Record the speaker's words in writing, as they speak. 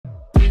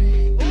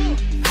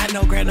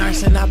got no grand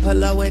arson. I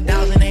pull up with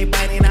dogs and they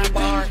biting, I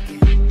barking.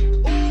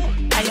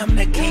 I am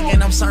the king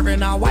and I'm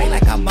serving all white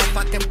like I'm a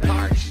fucking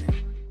Parson.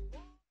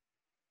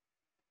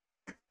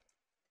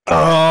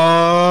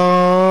 Oh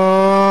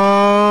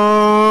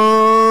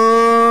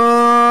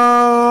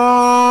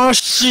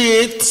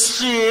shit,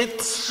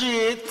 shit,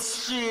 shit,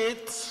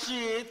 shit, shit,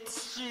 shit,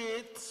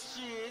 shit,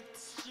 shit.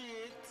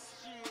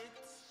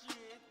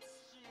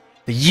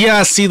 Yeah,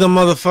 I see the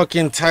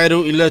motherfucking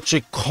title.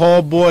 Electric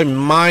Callboy,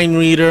 Mind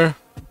Reader.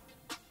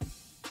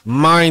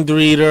 Mind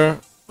Reader.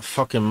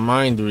 Fucking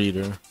Mind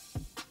Reader.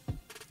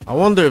 I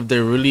wonder if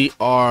there really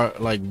are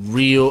like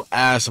real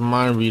ass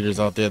mind readers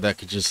out there that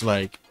could just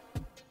like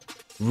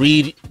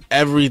read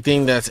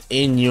everything that's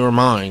in your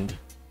mind.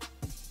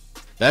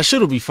 That shit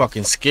would be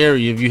fucking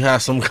scary if you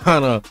have some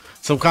kind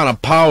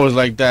of powers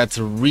like that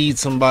to read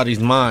somebody's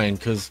mind,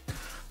 because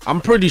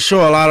I'm pretty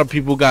sure a lot of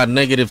people got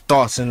negative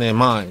thoughts in their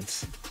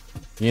minds.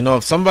 You know,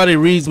 if somebody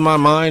reads my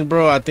mind,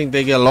 bro, I think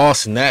they get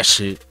lost in that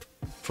shit.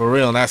 For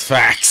real, that's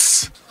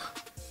facts.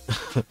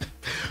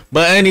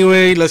 But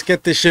anyway, let's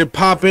get this shit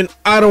popping.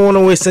 I don't want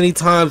to waste any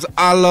times.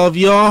 I love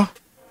y'all.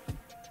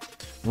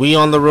 We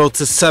on the road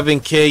to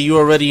 7K. You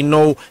already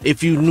know.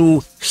 If you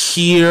new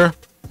here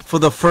for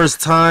the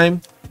first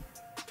time,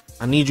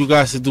 I need you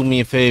guys to do me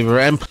a favor.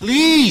 And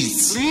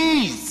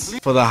please,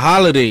 for the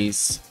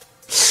holidays,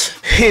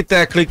 hit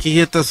that clicky,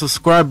 hit the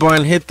subscribe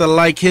button, hit the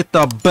like, hit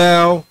the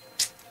bell.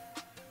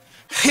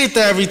 Hit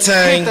the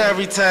everything.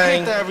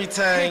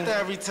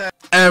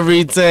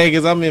 Everything,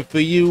 cause I'm here for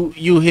you.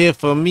 You here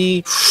for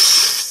me.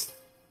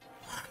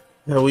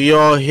 And we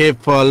all here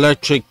for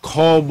Electric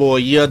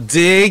Callboy. You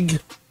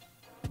dig?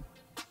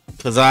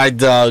 Cause I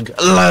dug.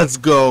 Let's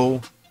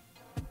go.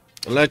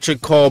 Electric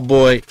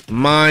Callboy.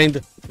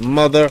 Mind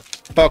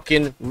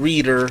motherfucking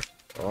reader.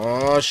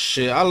 Oh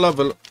shit. I love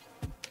it.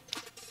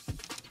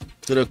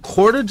 Did a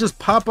quarter just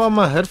pop on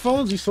my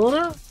headphones? You saw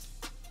that?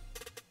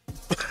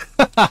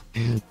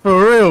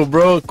 For real,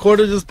 bro. A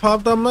quarter just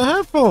popped on my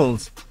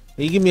headphones.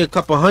 Can you give me a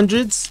couple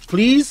hundreds,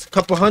 please?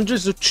 Couple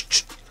hundreds. That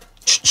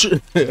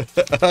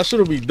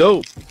should be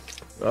dope.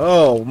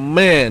 Oh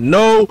man,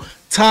 no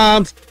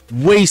times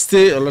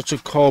wasted.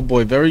 Electric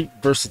Callboy, very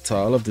versatile.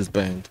 I love this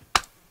band.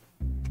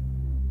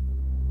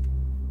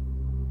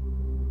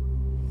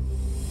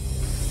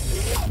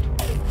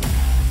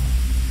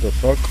 The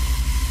fuck?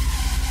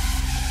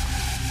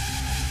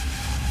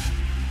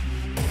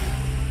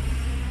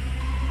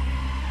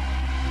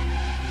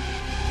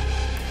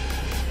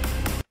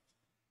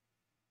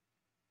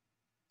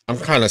 I'm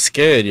kind of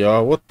scared,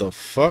 y'all. What the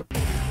fuck?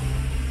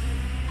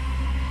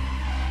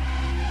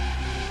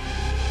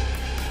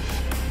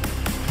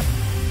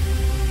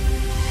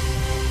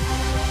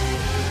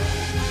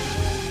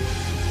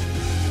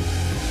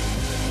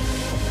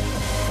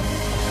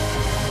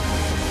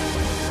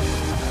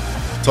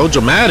 So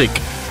dramatic.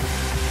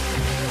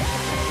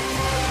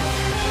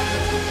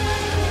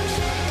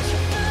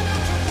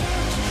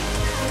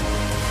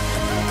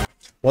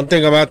 One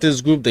thing about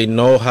this group, they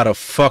know how to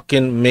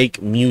fucking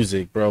make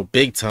music, bro.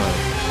 Big time.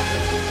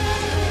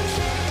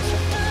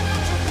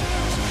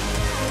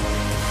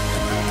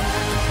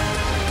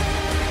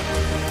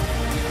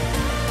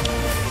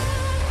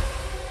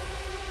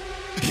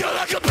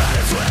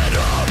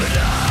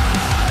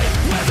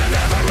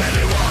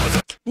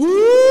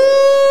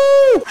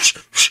 Woo!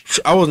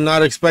 I was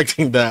not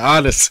expecting that,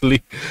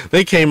 honestly.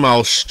 They came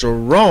out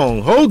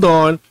strong. Hold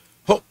on.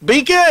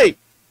 BK!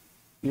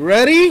 You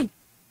ready?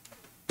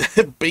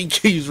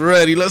 BK's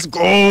ready. Let's go.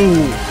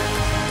 Woo.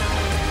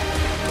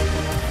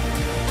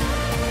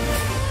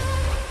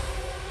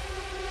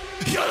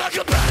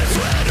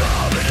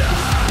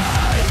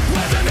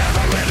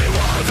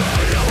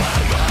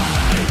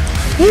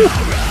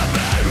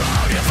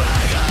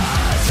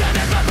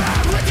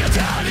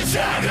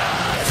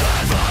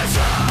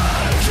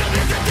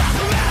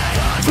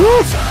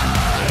 Woo.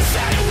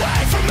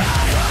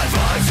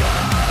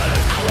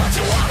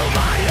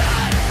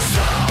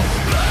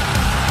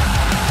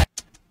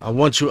 I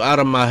want you out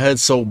of my head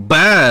so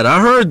bad.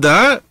 I heard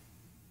that.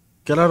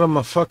 Get out of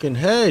my fucking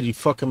head, you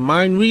fucking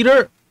mind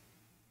reader.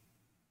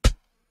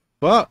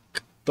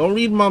 Fuck. Don't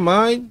read my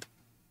mind.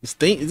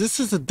 This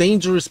is a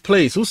dangerous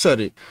place. Who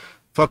said it?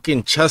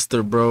 Fucking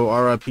Chester, bro.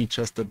 R.I.P.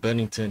 Chester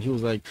Bennington. He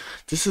was like,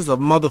 this is a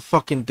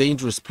motherfucking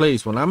dangerous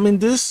place. When I'm in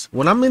this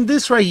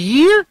right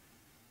here,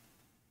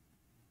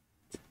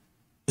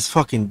 it's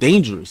fucking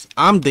dangerous.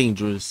 I'm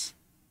dangerous.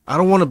 I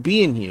don't want to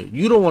be in here.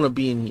 You don't want to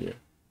be in here.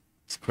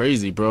 It's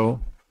crazy, bro.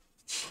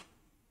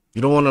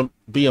 You don't want to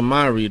be a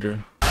mind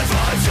reader.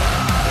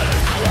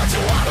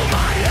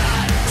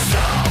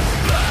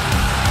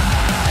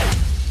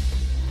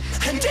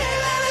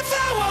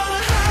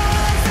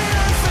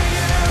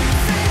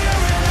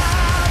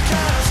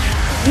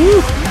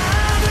 Woo.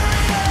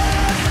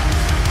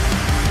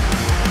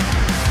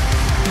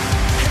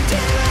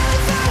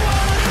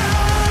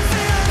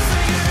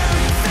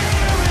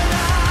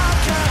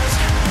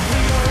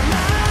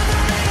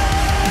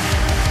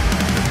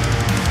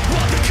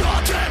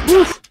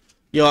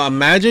 Yo,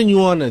 imagine you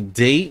on a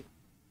date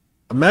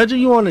Imagine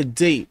you on a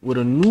date with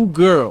a new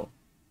girl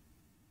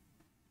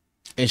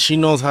and she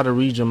knows how to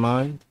read your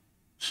mind.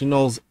 She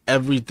knows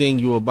everything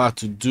you're about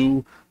to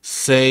do,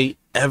 say,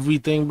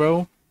 everything,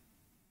 bro.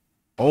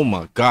 Oh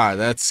my God,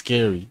 that's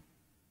scary.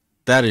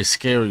 That is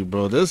scary,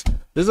 bro. There's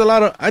a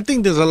lot of, I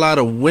think there's a lot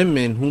of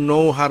women who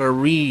know how to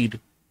read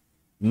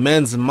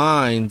men's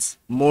minds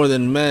more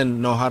than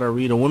men know how to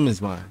read a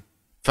woman's mind.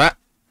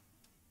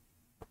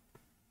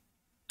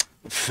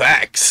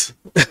 Facts.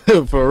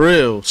 For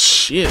real.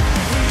 Shit.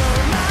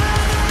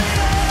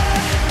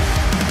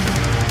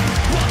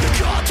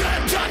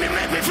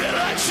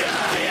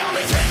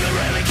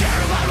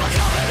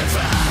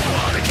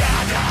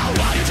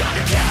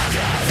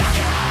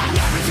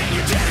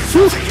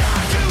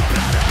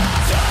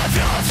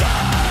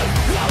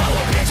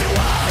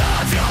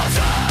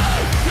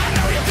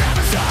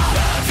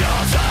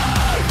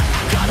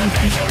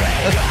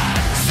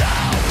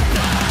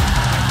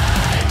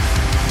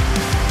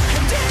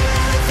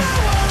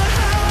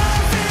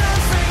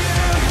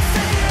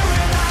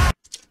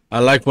 I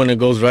like when it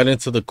goes right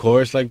into the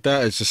chorus like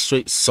that. It's just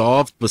straight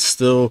soft, but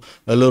still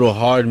a little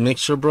hard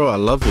mixture, bro. I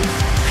love it.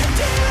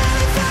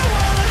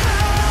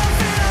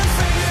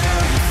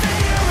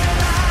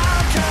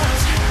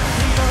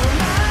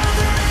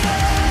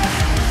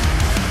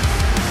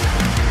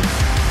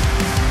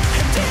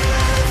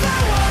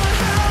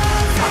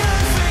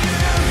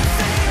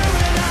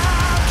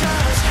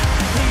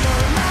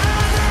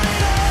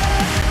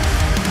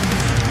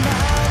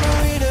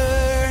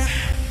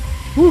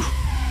 Whew.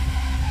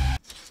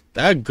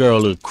 That girl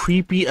look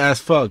creepy as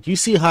fuck. You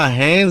see her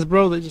hands,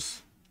 bro? They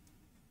just...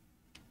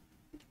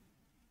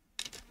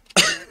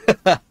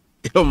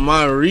 Yo,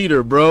 mind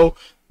reader, bro.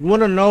 You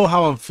want to know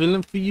how I'm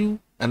feeling for you?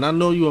 And I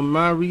know you're a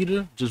mind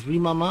reader? Just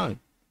read my mind.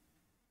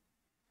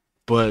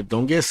 But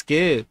don't get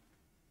scared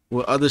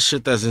with other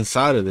shit that's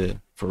inside of there.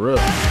 For real.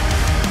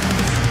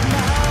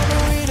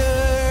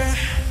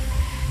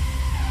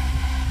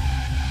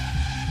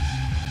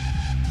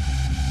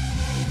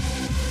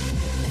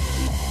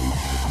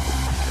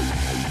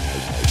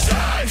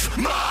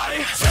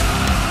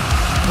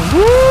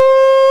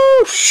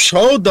 Woo!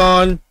 Hold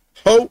on.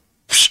 Hold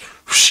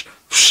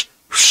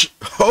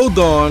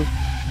on.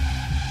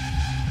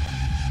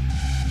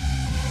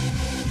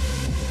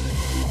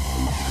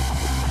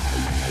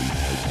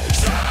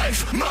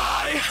 Save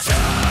my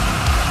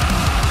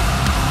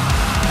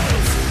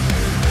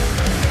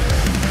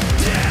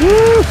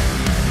Woo!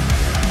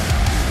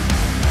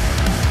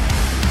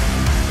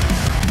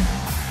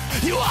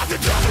 You have to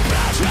talk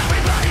about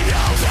everybody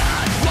knows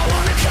that. I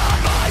wanna cut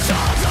my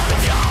songs out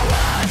of your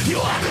head. You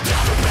have to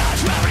talk about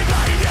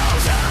everybody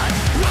knows that.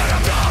 When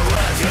I'm done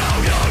with you,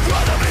 you'd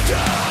rather be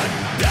dead.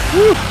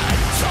 Dead,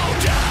 so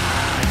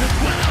dead.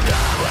 When I'm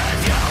done with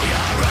you,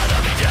 you'd rather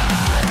be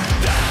dead.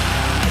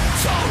 Dead,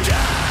 so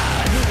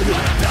dead. When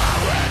I'm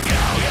done with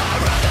you, you'd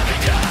rather be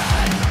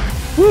dead.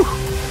 Woo!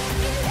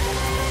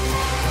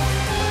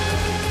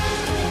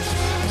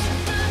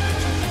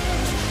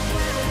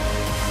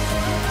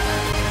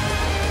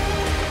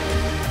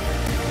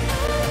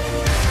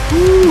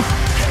 Woo!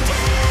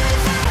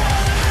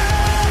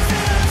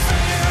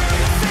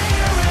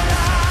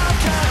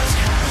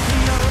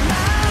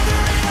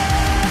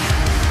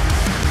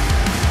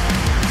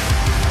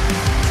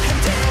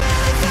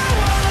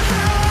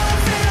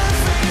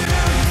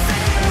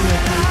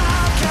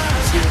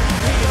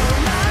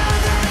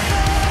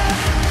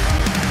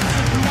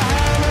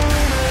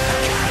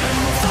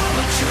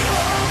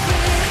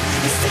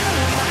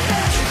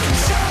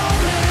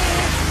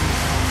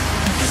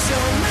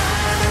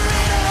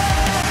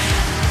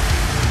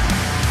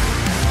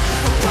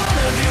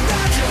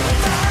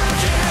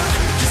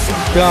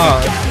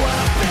 God.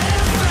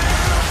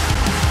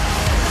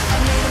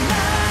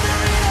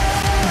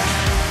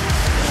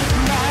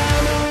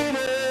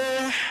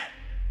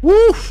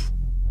 Woof.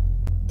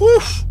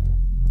 Woof.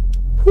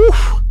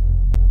 Woof.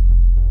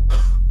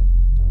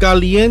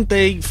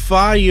 Caliente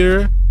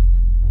fire.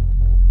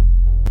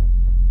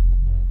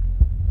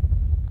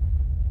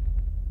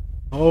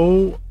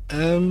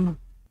 OMG.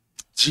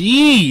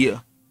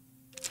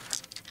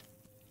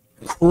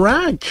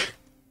 Crack.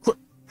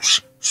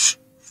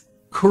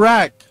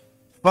 Crack.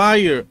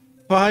 Fire,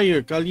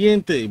 fire,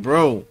 caliente,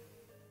 bro.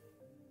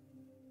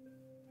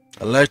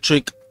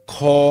 Electric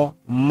call,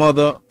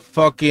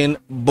 motherfucking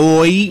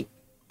boy,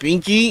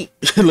 Pinky.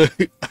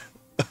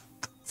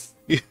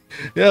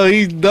 Yo,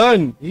 he's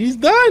done. He's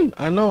done.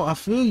 I know. I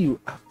feel you.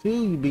 I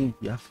feel you,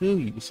 Pinky. I feel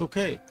you. It's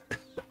okay.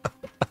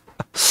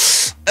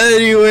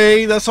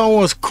 Anyway, that song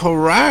was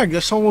correct.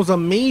 That song was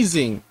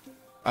amazing.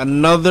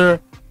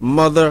 Another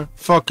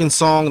motherfucking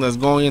song that's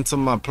going into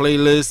my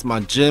playlist,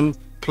 my gym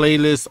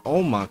playlist.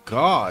 Oh my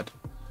god.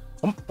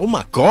 Oh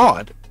my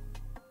god.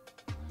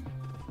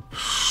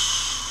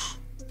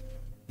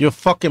 You're a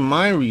fucking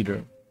mind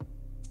reader.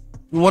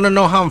 You want to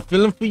know how I'm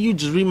feeling for you?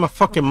 Just read my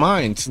fucking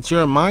mind, since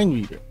you're a mind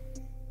reader.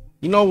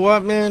 You know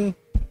what, man?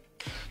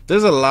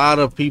 There's a lot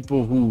of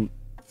people who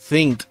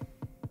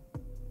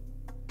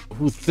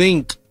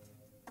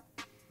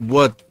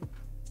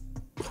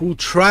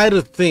try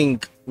to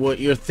think what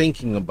you're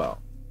thinking about,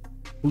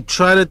 who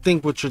try to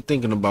think what you're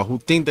thinking about, who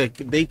think that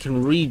they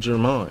can read your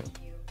mind.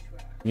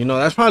 You know,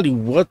 that's probably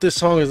what this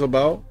song is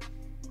about.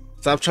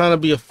 Stop trying to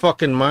be a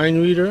fucking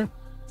mind reader.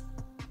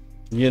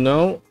 You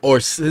know, or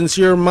since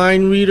you're a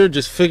mind reader,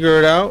 just figure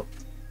it out.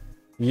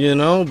 You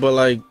know, but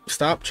like,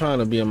 stop trying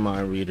to be a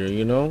mind reader.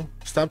 You know,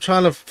 stop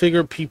trying to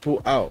figure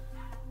people out.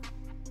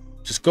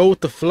 Just go with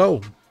the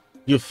flow.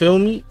 You feel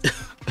me?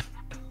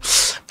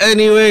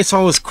 Anyway,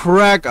 song was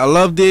crack. I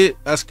loved it.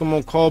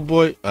 Eskimo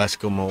Callboy.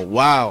 Eskimo.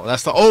 Wow,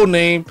 that's the old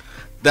name.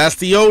 That's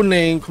the old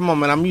name. Come on,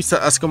 man. I'm used to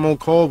Eskimo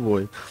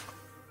Callboy.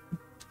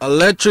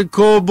 Electric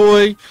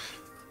Callboy.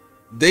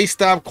 They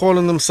stopped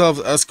calling themselves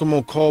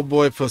Eskimo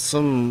Callboy for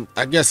some,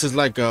 I guess it's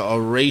like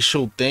a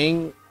racial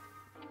thing,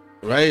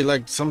 right?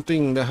 Like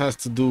something that has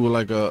to do with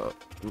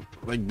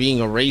like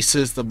being a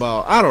racist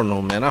about, I don't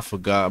know, man, I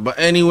forgot. But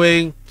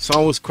anyway,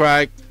 song was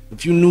crack.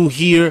 If you new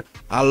here,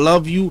 I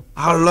love you.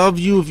 I love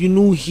you. If you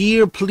new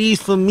here,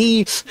 please, for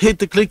me, hit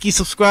the clicky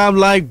subscribe,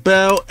 like,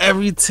 bell,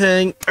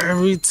 everything,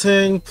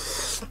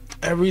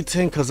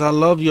 cause I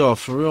love y'all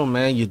for real,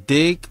 man. You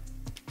dig?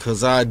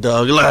 Cause I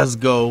dug. Let's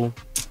go.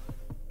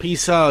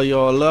 Peace out,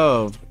 y'all.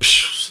 Love.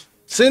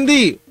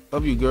 Cindy,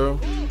 love you, girl.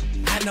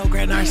 I know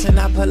Grand Arson,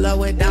 I pull up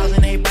with dogs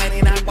and they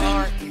biting, I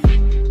barking.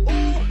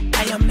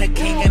 I am the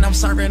king and I'm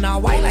serving all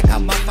white like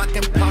I'm a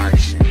fucking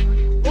Parsian.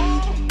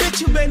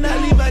 Bitch, you better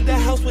not leave out the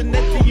house with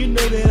nothing, you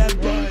know that I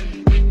brought it.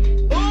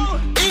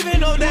 Even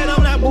though that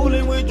I'm not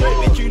bullying with Drake,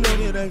 bitch, you know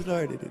that I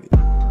started it.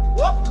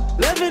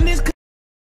 Loving this